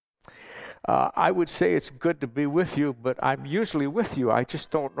I would say it's good to be with you, but I'm usually with you. I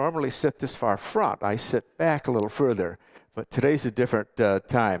just don't normally sit this far front. I sit back a little further. But today's a different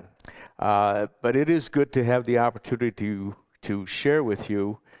time. But it is good to have the opportunity to share with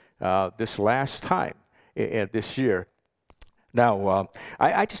you this last time this year. Now,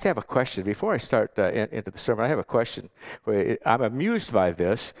 I just have a question. Before I start into the sermon, I have a question. I'm amused by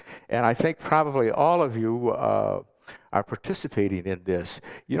this, and I think probably all of you are participating in this.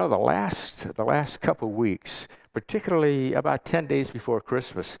 You know, the last couple of weeks, particularly about 10 days before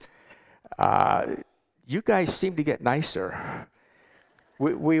Christmas, you guys seem to get nicer.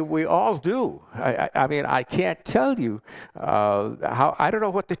 We all do. I mean, I can't tell you how. I don't know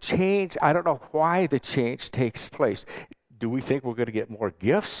what the change. I don't know why the change takes place. Do we think we're going to get more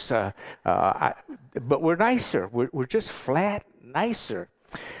gifts? But we're nicer. We're just flat nicer.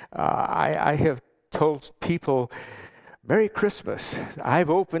 I have told people, Merry Christmas. I've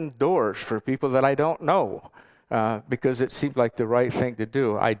opened doors for people that I don't know because it seemed like the right thing to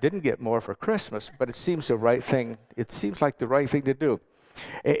do. I didn't get more for Christmas, but it seems the right thing. It seems like the right thing to do.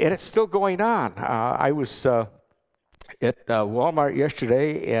 And it's still going on. I was at Walmart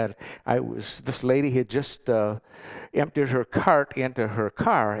yesterday, and this lady had just emptied her cart into her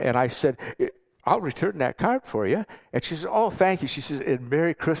car, and I said, I'll return that cart for you. And she says, oh, thank you. She says, and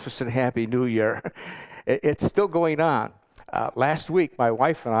Merry Christmas and Happy New Year. It's still going on. Last week, my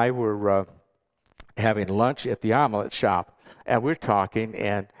wife and I were having lunch at the omelet shop, and we're talking,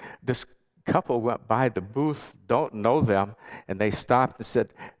 and this couple went by the booth, don't know them, and they stopped and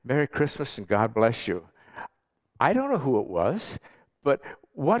said, Merry Christmas and God bless you. I don't know who it was, but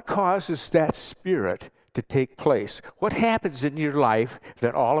what causes that spirit to take place? What happens in your life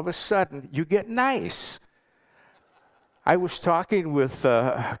that all of a sudden you get nice? I was talking with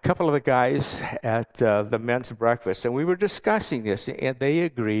a couple of the guys at the men's breakfast, and we were discussing this, and they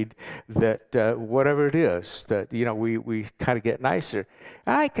agreed that whatever it is, that we kind of get nicer.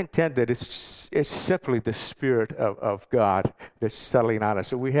 I contend that it's simply the Spirit of God that's settling on us.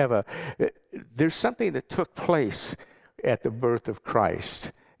 So there's something that took place at the birth of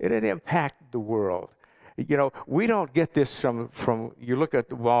Christ, and it impacted the world. We don't get this from you look at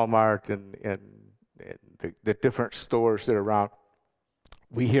Walmart and the different stores that are around.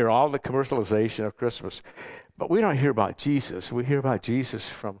 We hear all the commercialization of Christmas, but we don't hear about Jesus. We hear about Jesus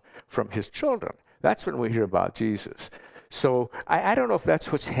from his children. That's when we hear about Jesus. So I don't know if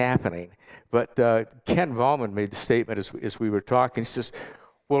that's what's happening, but Ken Ballman made the statement as we were talking. He says,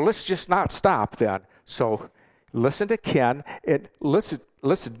 well, let's just not stop then. So listen to Ken, and let's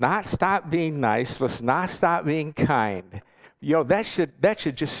not stop being nice. Let's not stop being kind. That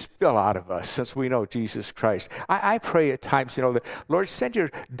should just spill out of us since we know Jesus Christ. I pray at times, that Lord,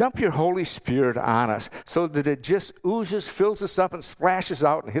 dump your Holy Spirit on us so that it just oozes, fills us up, and splashes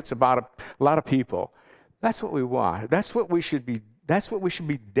out and hits about a lot of people. That's what we want. That's what we should be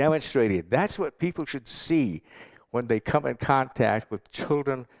demonstrating. That's what people should see when they come in contact with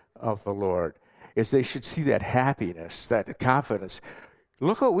children of the Lord, is they should see that happiness, that confidence.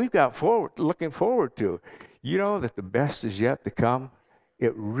 Look what we've got looking forward to. You know that the best is yet to come.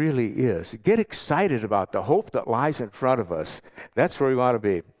 It really is. Get excited about the hope that lies in front of us. That's where we want to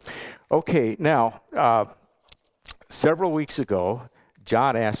be. Okay, now, several weeks ago,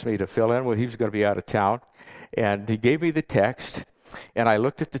 John asked me to fill in when he was going to be out of town, and he gave me the text, and I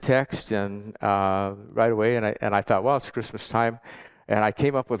looked at the text and right away, and I thought, well, it's Christmas time, and I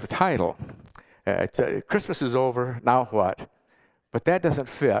came up with a title. Christmas is over, now what? But that doesn't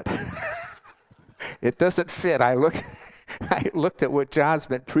fit. It doesn't fit. I looked at what John's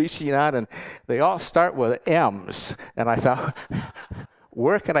been preaching on, and they all start with M's. And I thought,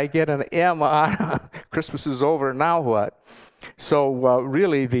 where can I get an M on? Christmas is over, now what? So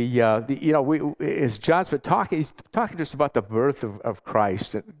really, as John's been talking, he's talking to us about the birth of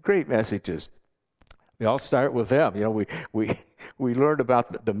Christ. And great messages. They all start with them. We learned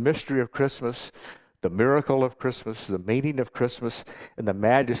about the mystery of Christmas, the miracle of Christmas, the meaning of Christmas, and the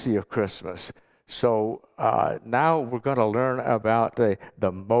majesty of Christmas. So now we're going to learn about the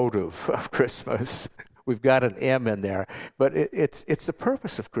motive of Christmas. We've got an M in there, but it's the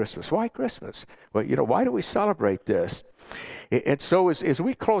purpose of Christmas. Why Christmas? Well, why do we celebrate this? And so as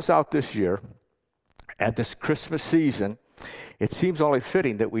we close out this year at this Christmas season, it seems only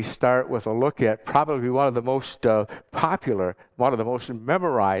fitting that we start with a look at probably one of the most popular, one of the most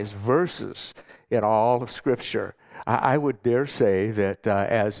memorized verses in all of Scripture. I would dare say that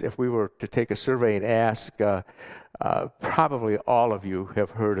as if we were to take a survey and ask, probably all of you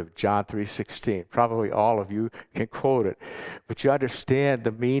have heard of John 3:16. Probably all of you can quote it. But you understand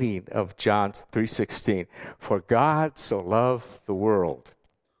the meaning of John 3:16. For God so loved the world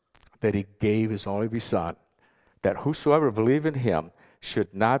that he gave his only begotten Son, that whosoever believe in him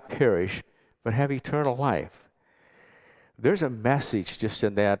should not perish, but have eternal life. There's a message just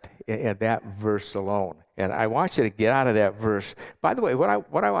in that verse alone. And I want you to get out of that verse. By the way, what I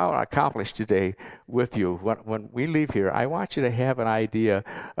want to accomplish today with you, when we leave here, I want you to have an idea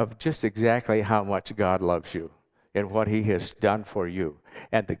of just exactly how much God loves you and what he has done for you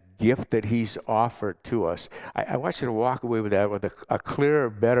and the gift that he's offered to us. I want you to walk away with that with a clearer,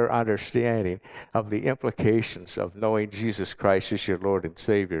 better understanding of the implications of knowing Jesus Christ as your Lord and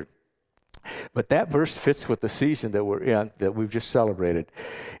Savior. But that verse fits with the season that we're in, that we've just celebrated.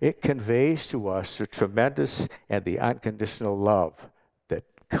 It conveys to us the tremendous and the unconditional love that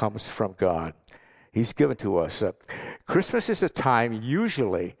comes from God. He's given to us. Christmas is a time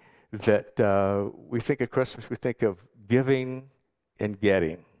usually that we think of Christmas, we think of giving and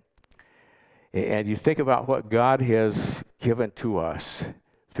getting. And you think about what God has given to us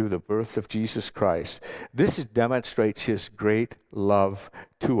through the birth of Jesus Christ. This demonstrates his great love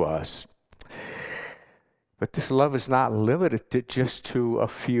to us. But this love is not limited just to a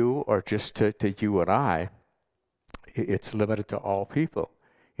few or just to you and I. It's limited to all people.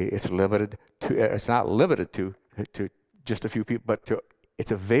 It's not limited to just a few people, but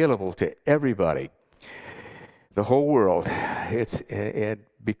it's available to everybody, the whole world. And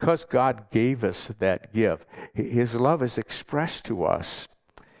because God gave us that gift, his love is expressed to us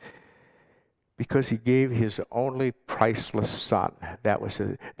because he gave his only priceless Son. That was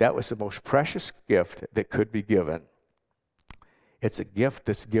the most precious gift that could be given. It's a gift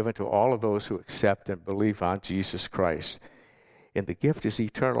that's given to all of those who accept and believe on Jesus Christ. And the gift is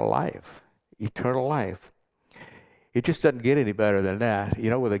eternal life. Eternal life. It just doesn't get any better than that. You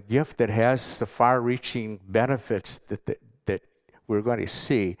know, with a gift that has the far-reaching benefits that we're going to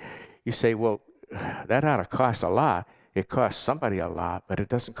see, you say, well, that ought to cost a lot. It costs somebody a lot, but it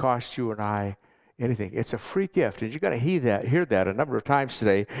doesn't cost you and I anything. It's a free gift, and you're going to hear that a number of times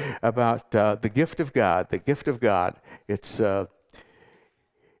today about the gift of God. The gift of God. It's going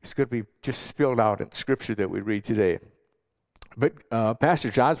to be just spilled out in Scripture that we read today. But Pastor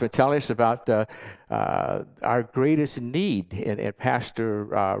John's been telling us about our greatest need, and Pastor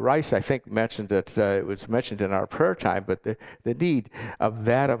Rice, I think, mentioned that it was mentioned in our prayer time, but the need of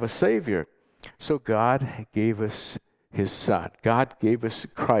that of a Savior. So God gave us his Son. God gave us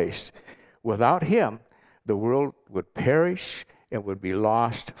Christ. Without him, the world would perish and would be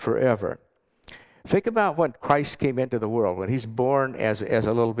lost forever. Think about when Christ came into the world, when he's born as a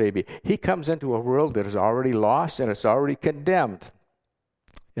little baby. He comes into a world that is already lost and it's already condemned.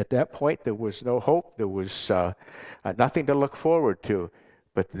 At that point, there was no hope. There was nothing to look forward to.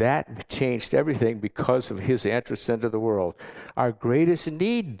 But that changed everything because of his entrance into the world. Our greatest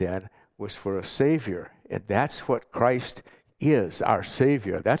need then was for a Savior. And that's what Christ is, our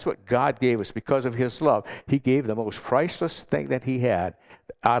Savior. That's what God gave us because of his love. He gave the most priceless thing that he had.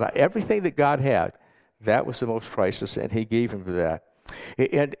 Out of everything that God had, that was the most priceless, and he gave him that.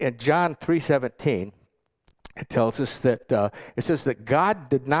 In John 3:17, it tells us that, it says that God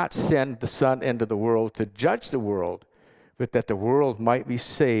did not send the Son into the world to judge the world, but that the world might be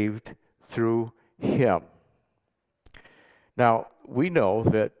saved through him. Now, we know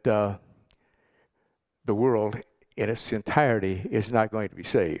that the world in its entirety is not going to be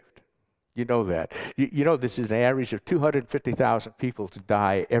saved. You know that. You know this is an average of 250,000 people to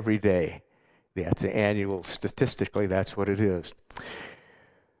die every day. That's an annual, statistically, that's what it is.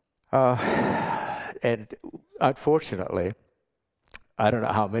 And unfortunately, I don't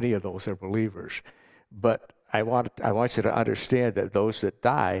know how many of those are believers, but I want you to understand that those that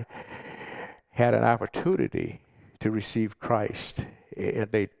die had an opportunity to receive Christ,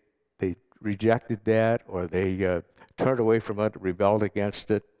 and they rejected that, or they turned away from it, rebelled against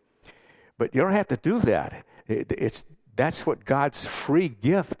it. But you don't have to do that. That's what God's free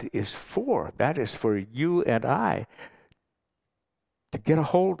gift is for. That is for you and I to get a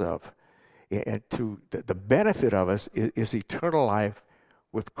hold of. And the benefit of us is eternal life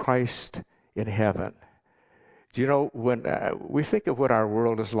with Christ in heaven. Do you know, when we think of what our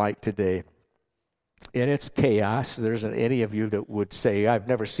world is like today, in its chaos, there isn't any of you that would say, I've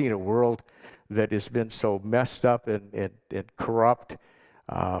never seen a world that has been so messed up and corrupt,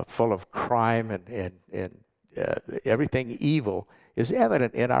 full of crime and everything evil is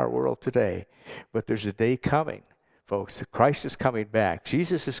evident in our world today. But there's a day coming, folks. Christ is coming back.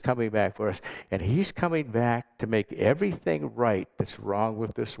 Jesus is coming back for us. And he's coming back to make everything right that's wrong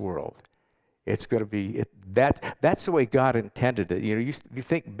with this world. It's going to be, that's the way God intended it. You know, you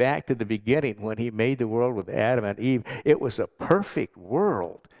think back to the beginning when he made the world with Adam and Eve. It was a perfect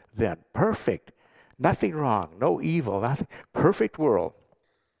world then. Perfect. Nothing wrong. No evil. Nothing. Perfect world.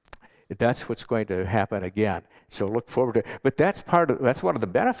 That's what's going to happen again. So look forward to it. But that's one of the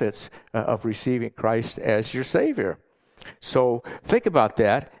benefits of receiving Christ as your Savior. So think about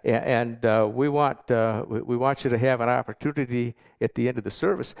that, and we want you to have an opportunity at the end of the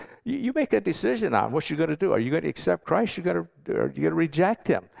service. You make a decision on what you're going to do. Are you going to accept Christ? Are you going to reject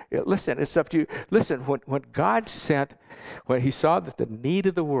Him? Listen, it's up to you. Listen, when God when He saw that the need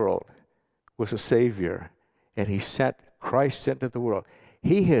of the world was a Savior, and He sent Christ into the world,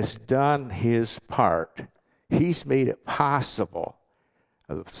 He has done His part. He's made it possible.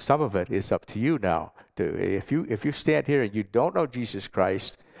 Some of it is up to you now. If you stand here and you don't know Jesus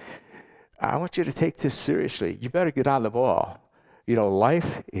Christ, I want you to take this seriously. You better get on the ball.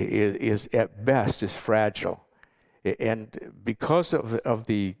 Life is at best is fragile, and because of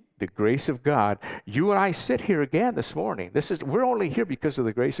the grace of God, you and I sit here again this morning. We're only here because of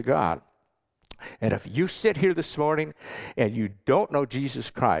the grace of God. And if you sit here this morning and you don't know Jesus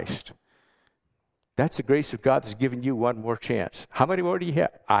Christ, that's the grace of God that's given you one more chance. How many more do you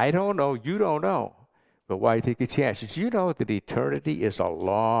have? I don't know. You don't know. But why take a chance? Did you know that eternity is a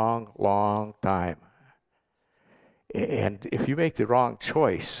long, long time? And if you make the wrong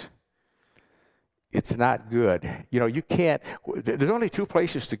choice, it's not good. You can't. There's only two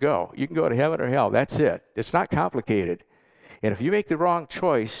places to go. You can go to heaven or hell. That's it. It's not complicated. And if you make the wrong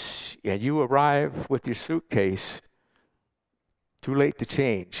choice and you arrive with your suitcase, too late to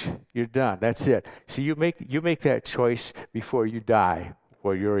change. You're done. That's it. So you make that choice before you die,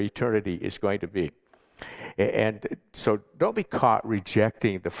 where your eternity is going to be. And so don't be caught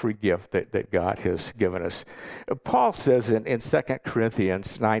rejecting the free gift that God has given us. Paul says in 2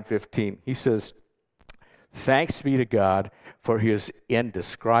 Corinthians 9:15, he says, "Thanks be to God for His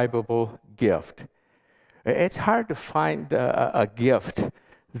indescribable gift." It's hard to find a gift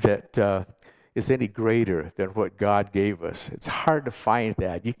that is any greater than what God gave us. It's hard to find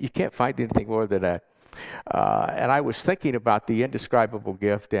that. You can't find anything more than that. And I was thinking about the indescribable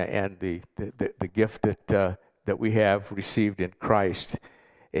gift and the gift that we have received in Christ.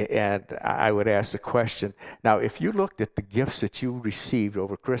 And I would ask the question, now, if you looked at the gifts that you received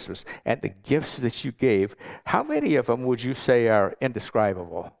over Christmas and the gifts that you gave, how many of them would you say are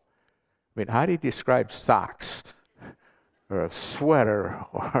indescribable? I mean, how do you describe socks or a sweater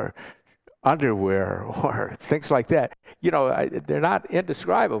or underwear or things like that? They're not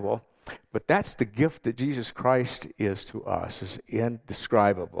indescribable, but that's the gift that Jesus Christ is to us, is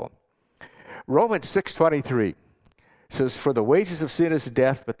indescribable. Romans 6:23 says, "For the wages of sin is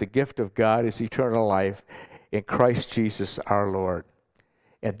death, but the gift of God is eternal life in Christ Jesus our Lord."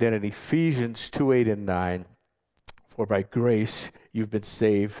 And then in Ephesians 2:8 and 9, "For by grace you've been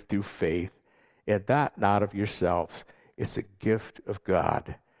saved through faith, and that not of yourselves. It's a gift of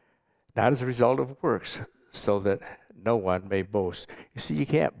God, not as a result of works, so that no one may boast." You see, you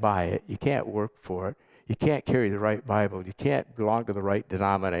can't buy it. You can't work for it. You can't carry the right Bible. You can't belong to the right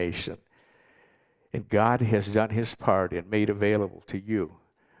denomination. And God has done His part and made available to you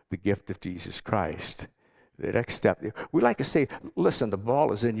the gift of Jesus Christ. The next step, we like to say, listen, the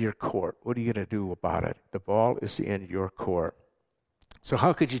ball is in your court. What are you going to do about it? The ball is in your court. So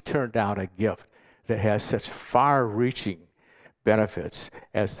how could you turn down a gift that has such far-reaching benefits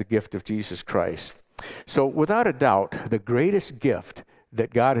as the gift of Jesus Christ? So without a doubt, the greatest gift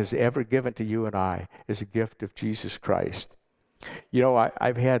that God has ever given to you and I is a gift of Jesus Christ.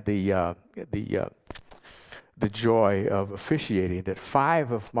 I've had the joy of officiating at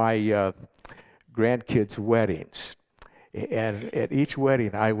 5 of my grandkids' weddings, and at each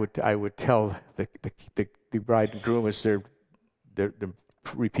wedding I would tell the bride and groom as they're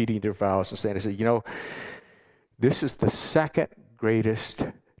repeating their vows and saying, I said, this is the second greatest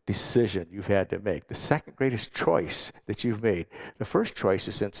decision you've had to make, the second greatest choice that you've made. The first choice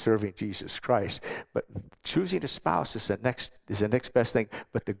is in serving Jesus Christ, but choosing a spouse is the next best thing.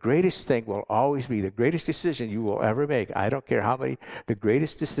 But the greatest thing will always be the greatest decision you will ever make. I don't care how many. The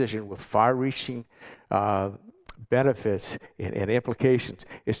greatest decision with far-reaching benefits and implications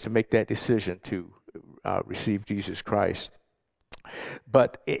is to make that decision to receive Jesus Christ.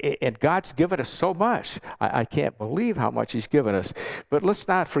 And God's given us so much. I can't believe how much He's given us. But let's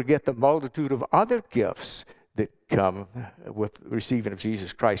not forget the multitude of other gifts that come with receiving of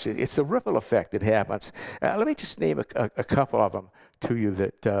Jesus Christ. It's a ripple effect that happens. Let me just name a couple of them to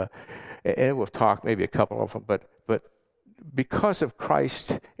you and we'll talk maybe a couple of them. But because of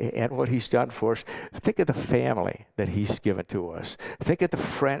Christ and what He's done for us, think of the family that He's given to us. Think of the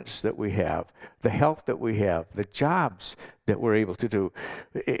friends that we have, the health that we have, the jobs that we're able to do,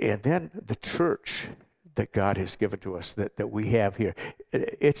 and then the church that God has given to us that we have here.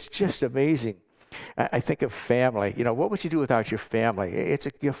 It's just amazing I think of family. What would you do without your family? It's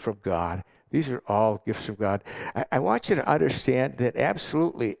a gift from God. These are all gifts from God. I want you to understand that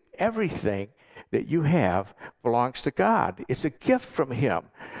absolutely everything that you have belongs to God. It's a gift from Him.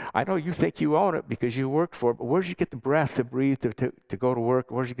 I know you think you own it because you worked for it, but where did you get the breath to breathe, to go to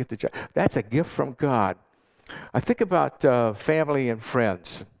work? Where did you get the job? That's a gift from God. I think about family and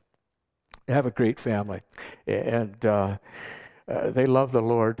friends. I have a great family, and they love the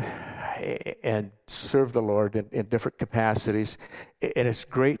Lord and serve the Lord in different capacities. And it's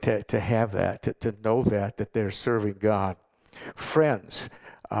great to have that, to know that they're serving God. Friends.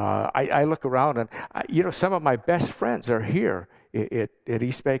 I look around and, some of my best friends are here at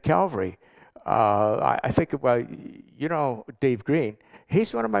East Bay Calvary. I think about, Dave Green.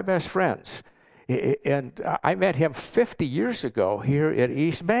 He's one of my best friends. And I met him 50 years ago here at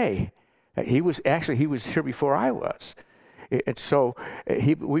East Bay. He was here before I was. And so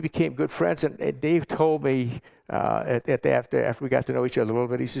we became good friends. And Dave told me after we got to know each other a little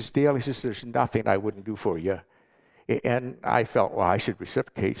bit, he says, Dale, there's nothing I wouldn't do for you. And I felt, I should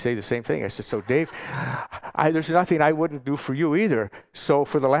reciprocate, say the same thing. I said, so Dave, there's nothing I wouldn't do for you either. So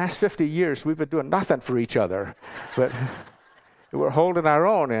for the last 50 years, we've been doing nothing for each other. But we're holding our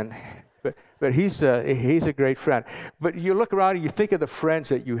own. But he's a great friend. But you look around and you think of the friends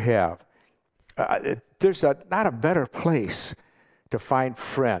that you have. There's not a better place to find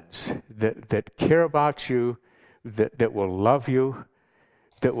friends that care about you, that will love you,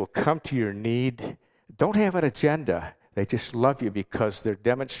 that will come to your need. Don't have an agenda. They just love you because they're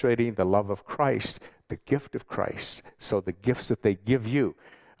demonstrating the love of Christ, the gift of Christ. So the gifts that they give you,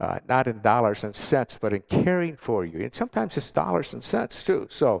 not in dollars and cents, but in caring for you. And sometimes it's dollars and cents too.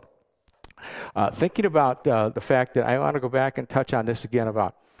 So thinking about the fact that I want to go back and touch on this again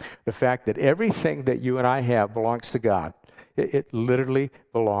about the fact that everything that you and I have belongs to God. It literally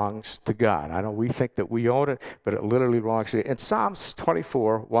belongs to God. I know we think that we own it, but it literally belongs to you. In Psalms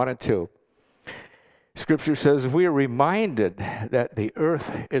 24, 1 and 2, Scripture says, we are reminded that the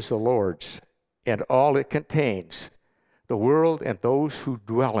earth is the Lord's and all it contains, the world and those who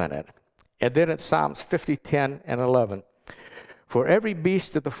dwell in it. And then in Psalms 50, 10 and 11, for every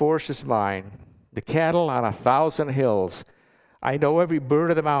beast of the forest is mine, the cattle on 1,000 hills. I know every bird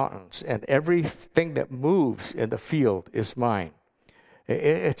of the mountains, and everything that moves in the field is mine.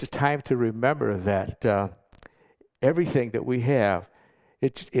 It's a time to remember that everything that we have,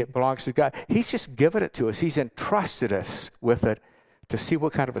 it belongs to God. He's just given it to us. He's entrusted us with it to see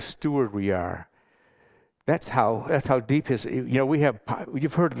what kind of a steward we are. That's how deep his.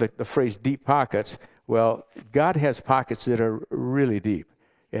 You've heard the phrase deep pockets. Well, God has pockets that are really deep,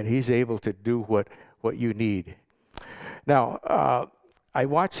 and He's able to do what you need. Now, I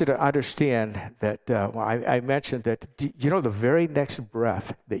want you to understand that I mentioned that the very next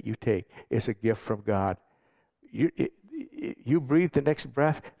breath that you take is a gift from God. You breathe the next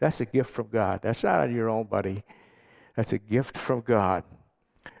breath, that's a gift from God. That's not on your own, buddy. That's a gift from God.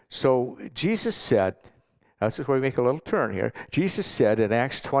 So Jesus said, this is where we make a little turn here. Jesus said in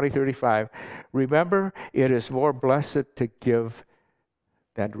Acts 20:35, remember, it is more blessed to give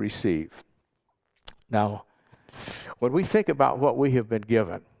than to receive. Now, when we think about what we have been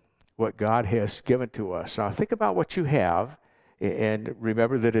given, what God has given to us, now think about what you have, and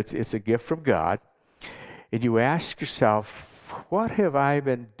remember that it's a gift from God. And you ask yourself, what have I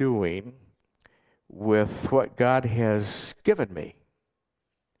been doing with what God has given me?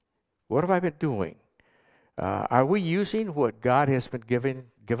 What have I been doing? Are we using what God has been given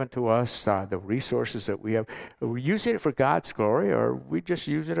to us, the resources that we have? Are we using it for God's glory, or are we just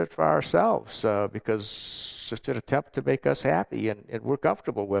using it for ourselves because it's just an attempt to make us happy and we're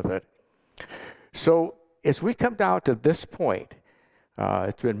comfortable with it? So as we come down to this point,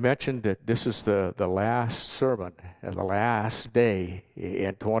 it's been mentioned that this is the last sermon and the last day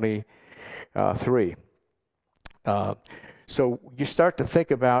in 23. So you start to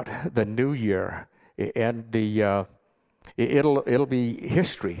think about the new year, and it'll be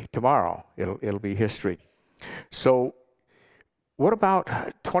history tomorrow. It'll be history. So what about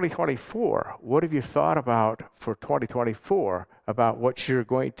 2024? What have you thought about for 2024 about what you're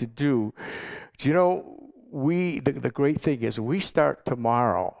going to do? Do you know? The great thing is we start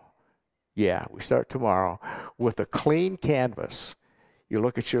tomorrow. Yeah, we start tomorrow with a clean canvas. You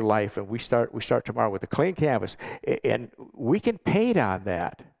look at your life, and we start tomorrow with a clean canvas, and we can paint on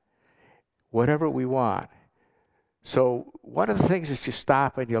that whatever we want. So one of the things is you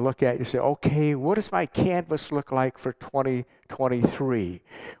stop and you look at it, you say, okay, what does my canvas look like for 2023?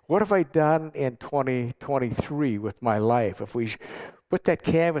 What have I done in 2023 with my life? If we put that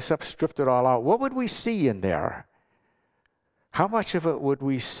canvas up, stripped it all out, what would we see in there? How much of it would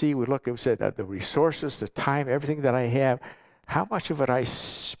we see, would look and say that the resources, the time, everything that I have, how much of it I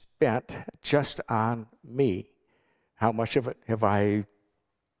spent just on me? How much of it have I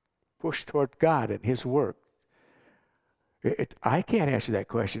pushed toward God and His work? I can't answer that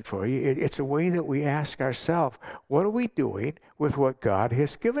question for you. It's a way that we ask ourselves, what are we doing with what God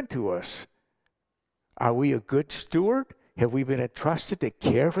has given to us? Are we a good steward? Have we been entrusted to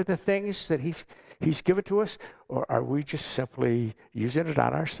care for the things that He's given to us? Or are we just simply using it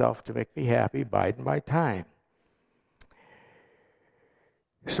on ourselves to make me happy, biding my time?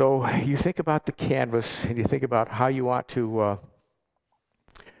 So you think about the canvas and you think about how you want to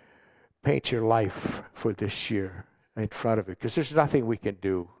paint your life for this year in front of it. Because there's nothing we can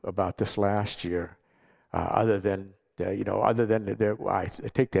do about this last year other than I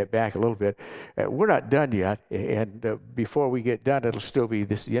take that back a little bit. We're not done yet, and before we get done, it'll still be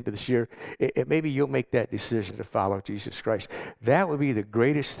the end of this year. Maybe you'll make that decision to follow Jesus Christ. That would be the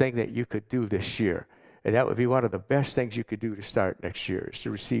greatest thing that you could do this year, and that would be one of the best things you could do to start next year, is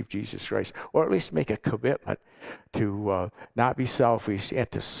to receive Jesus Christ, or at least make a commitment to not be selfish and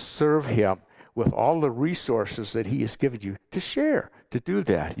to serve Him with all the resources that He has given you to share. To do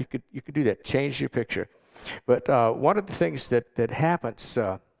that, you could do that. Change your picture. But one of the things that happens,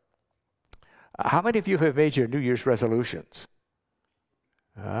 how many of you have made your New Year's resolutions?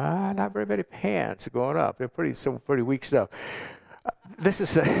 Not very many hands going up. They're some pretty weak stuff.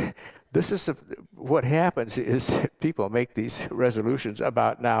 What happens is people make these resolutions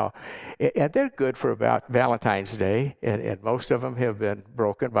about now, and they're good for about Valentine's Day, and most of them have been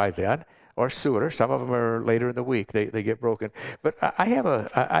broken by then, or sooner. Some of them are later in the week. They get broken. But I have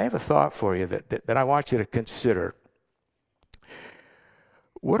a thought for you that I want you to consider.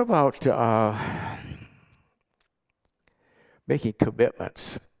 What about making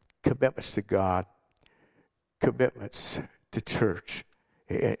commitments to God, commitments to church,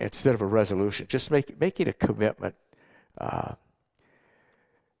 instead of a resolution? Just making a commitment to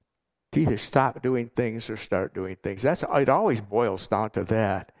either stop doing things or start doing things. It always boils down to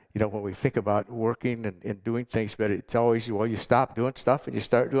that. When we think about working and doing things, but it's always, you stop doing stuff and you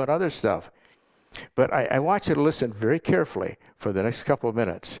start doing other stuff. But I want you to listen very carefully for the next couple of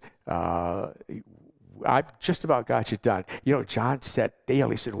minutes. I've just about got you done. John said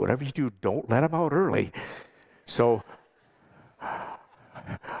daily, said, whatever you do, don't let them out early. So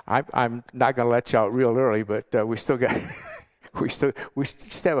I'm not going to let you out real early, but we still got... We still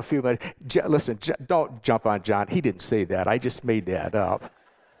have a few minutes. Listen, don't jump on John. He didn't say that. I just made that up.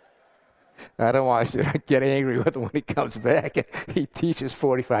 I don't want to get angry with him when he comes back and he teaches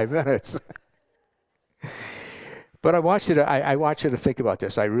 45 minutes. But I want you to think about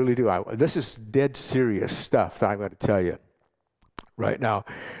this. I really do. This is dead serious stuff that I'm going to tell you right now.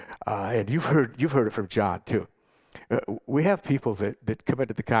 And you've heard it from John too. We have people that come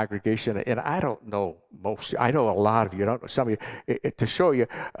into the congregation, and I don't know most. I know a lot of you. I don't know some of you. To show you,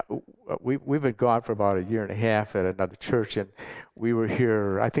 we've been gone for about a year and a half at another church, and we were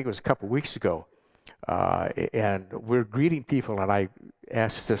here, I think it was a couple of weeks ago, and we're greeting people, and I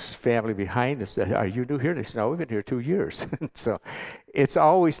asked this family behind us, "Are you new here?" They said, "No, we've been here 2 years." So it's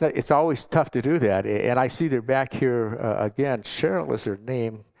always tough to do that, and I see they're back here again. Cheryl is her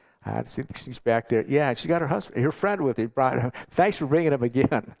name. She's back there. Yeah, she got her friend with her. Brought him. Thanks for bringing him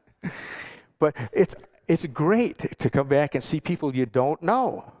again. But it's great to come back and see people you don't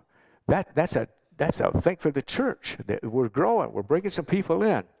know. That's a thing for the church. That we're growing. We're bringing some people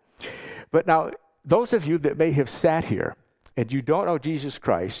in. But now, those of you that may have sat here and you don't know Jesus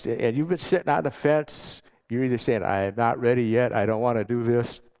Christ, and you've been sitting on the fence, you're either saying, "I'm not ready yet. I don't want to do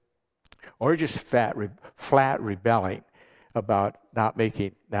this," or you're just flat rebelling about not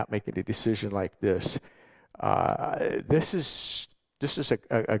making a decision like this. This is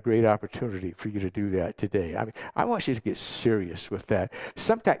a great opportunity for you to do that today. I mean, I want you to get serious with that.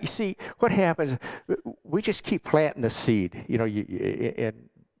 Sometimes, you see, what happens, we just keep planting the seed, and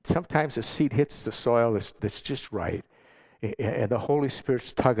sometimes the seed hits the soil that's just right, and the Holy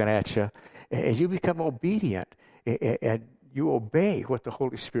Spirit's tugging at you, and you become obedient, and you obey what the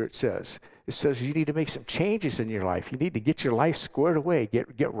Holy Spirit says. It says you need to make some changes in your life. You need to get your life squared away,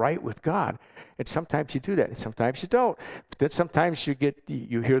 get right with God. And sometimes you do that, and sometimes you don't. But then sometimes you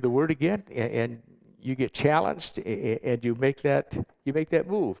hear the word again, and you get challenged, and you make that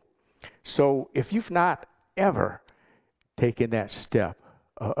move. So if you've not ever taken that step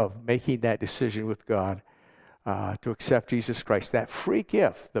of making that decision with God to accept Jesus Christ, that free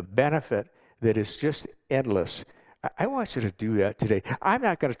gift, the benefit that is just endless, I want you to do that today. I'm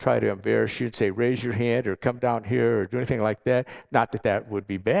not going to try to embarrass you and say, raise your hand or come down here or do anything like that. Not that that would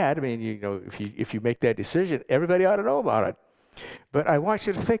be bad. I mean, if you make that decision, everybody ought to know about it. But I want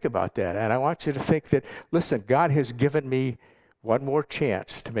you to think about that, and I want you to think that, listen, God has given me one more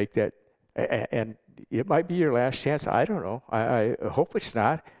chance to make that, and it might be your last chance. I don't know. I hope it's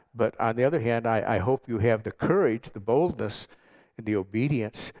not. But on the other hand, I hope you have the courage, the boldness, and the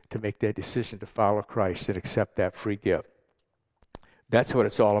obedience to make that decision to follow Christ and accept that free gift. That's what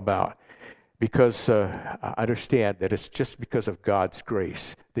it's all about. Because I understand that it's just because of God's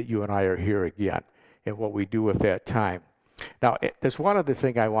grace that you and I are here again and what we do with that time. Now, there's one other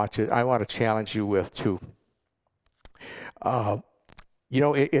thing I want to challenge you with, too.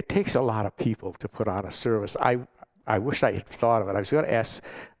 It takes a lot of people to put on a service. I wish I had thought of it. I was going to ask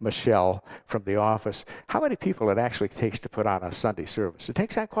Michelle from the office how many people it actually takes to put on a Sunday service. It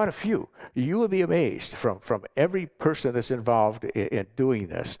takes on quite a few. You will be amazed from every person that's involved in doing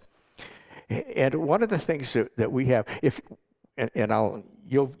this. And one of the things that we have,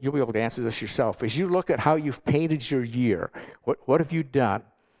 you'll be able to answer this yourself, is you look at how you've painted your year. What have you done?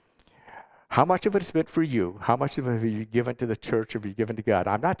 How much of it has been for you? How much of it have you given to the church? Have you given to God?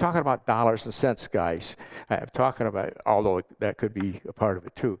 I'm not talking about dollars and cents, guys. I'm talking about, although that could be a part of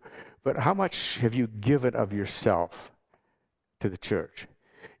it too, but how much have you given of yourself to the church?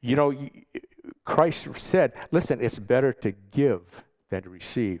 Christ said, listen, it's better to give than to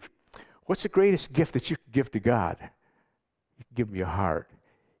receive. What's the greatest gift that you can give to God? You can give him your heart.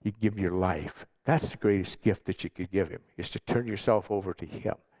 You can give him your life. That's the greatest gift that you could give him, is to turn yourself over to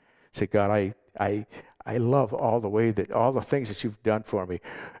him. Say, God, I love all the things that you've done for me.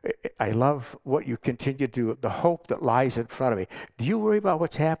 I love what you continue to do, the hope that lies in front of me. Do you worry about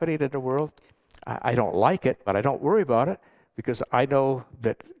what's happening in the world? I don't like it, but I don't worry about it because I know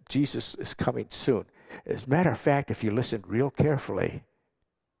that Jesus is coming soon. As a matter of fact, if you listen real carefully,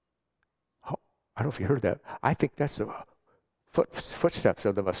 I don't know if you heard that. I think that's the footsteps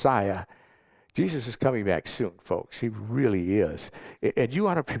of the Messiah. Jesus is coming back soon, folks. He really is. And you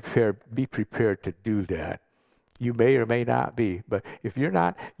want to be prepared to do that. You may or may not be. But if you're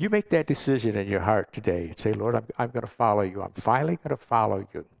not, you make that decision in your heart today and say, Lord, I'm going to follow you. I'm finally going to follow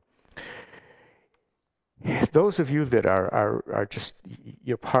you. Those of you that are just,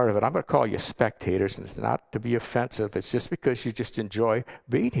 you're part of it, I'm going to call you spectators, and it's not to be offensive. It's just because you just enjoy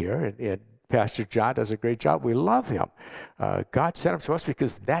being here, and Pastor John does a great job. We love him. God sent him to us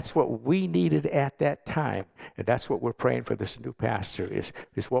because that's what we needed at that time. And that's what we're praying for this new pastor is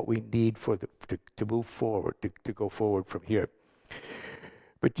what we need to move forward, to go forward from here.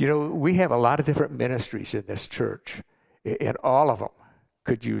 But, we have a lot of different ministries in this church, and all of them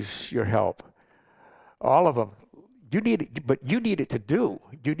could use your help. All of them. You need it to do.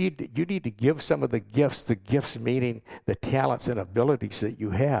 You need to give some of the gifts meaning the talents and abilities that you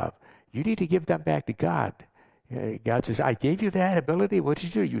have. You need to give them back to God. God says, I gave you that ability. What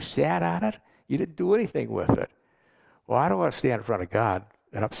did you do? You sat on it? You didn't do anything with it. Well, I don't want to stand in front of God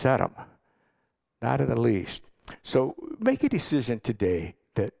and upset him. Not in the least. So make a decision today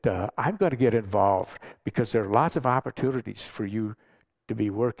that I'm going to get involved because there are lots of opportunities for you to be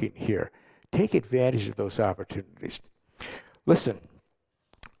working here. Take advantage of those opportunities. Listen,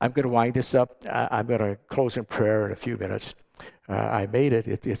 I'm going to wind this up. I'm going to close in prayer in a few minutes. I made it.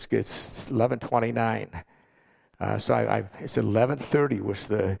 It's 11:29. So it's 11:30 was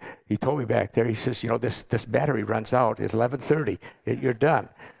he told me back there, he says, this battery runs out at 11:30. You're done.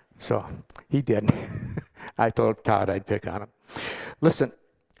 So he didn't. I told Todd I'd pick on him. Listen,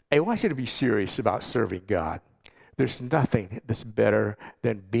 I want you to be serious about serving God. There's nothing that's better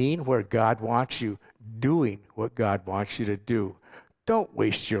than being where God wants you, doing what God wants you to do. Don't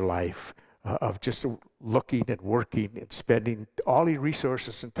waste your life of just looking and working and spending all your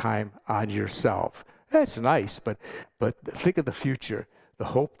resources and time on yourself. That's nice, but think of the future, the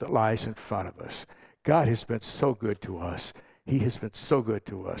hope that lies in front of us. God has been so good to us. He has been so good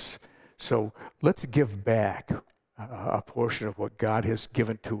to us. So let's give back a portion of what God has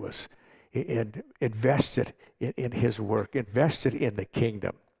given to us and invest it in his work, invest it in the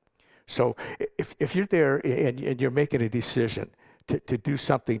kingdom. So if you're there and you're making a decision to do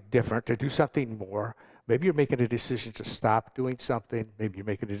something different, to do something more, maybe you're making a decision to stop doing something, maybe you're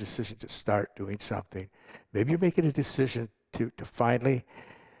making a decision to start doing something, maybe you're making a decision to finally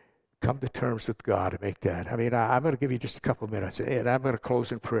come to terms with God and make that. I mean, I'm going to give you just a couple of minutes, and I'm going to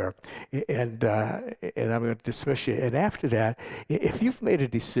close in prayer, and I'm going to dismiss you. And after that, if you've made a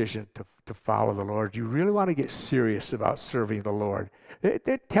decision to follow the Lord, you really want to get serious about serving the Lord,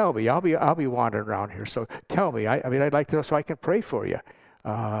 tell me. I'll be wandering around here, so tell me. I mean, I'd like to know so I can pray for you.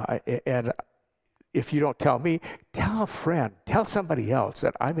 And if you don't tell me, tell a friend, tell somebody else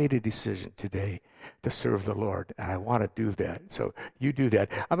that I made a decision today to serve the Lord, and I want to do that. So you do that.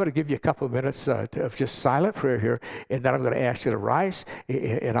 I'm going to give you a couple of minutes of just silent prayer here, and then I'm going to ask you to rise,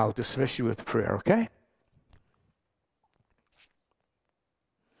 and I'll dismiss you with prayer, okay?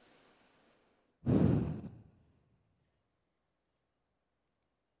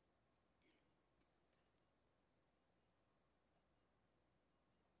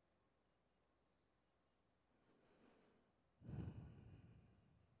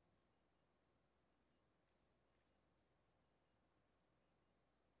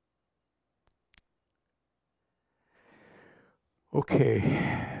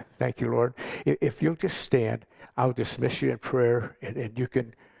 Okay. Thank you, Lord. If you'll just stand, I'll dismiss you in prayer, and you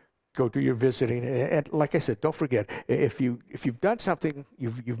can go do your visiting. And like I said, don't forget, if you've done something,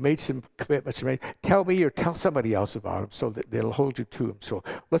 you've made some commitments, tell me or tell somebody else about them so that they'll hold you to them. So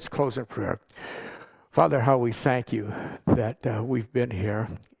let's close in prayer. Father, how we thank you that we've been here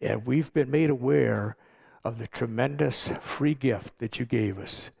and we've been made aware of the tremendous free gift that you gave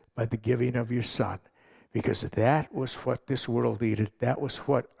us by the giving of your Son, because that was what this world needed. That was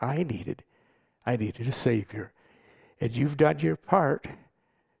what I needed. I needed a Savior. And you've done your part.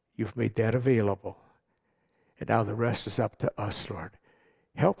 You've made that available. And now the rest is up to us, Lord.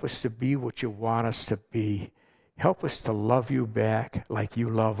 Help us to be what you want us to be. Help us to love you back like you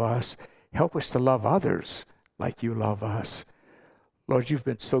love us. Help us to love others like you love us. Lord, you've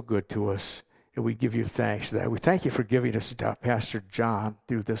been so good to us, and we give you thanks for that. We thank you for giving us Pastor John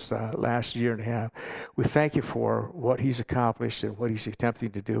through this last year and a half. We thank you for what he's accomplished and what he's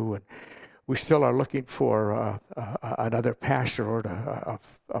attempting to do. And we still are looking for another pastor or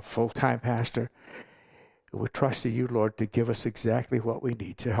a full-time pastor. We trust in you, Lord, to give us exactly what we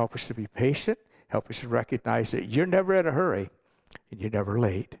need, to help us to be patient, help us to recognize that you're never in a hurry and you're never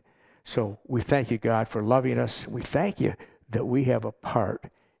late. So we thank you, God, for loving us. We thank you that we have a part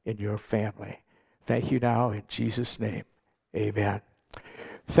in your family. Thank you now in Jesus' name. Amen.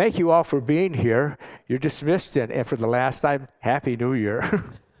 Thank you all for being here. You're dismissed, and for the last time, Happy New Year.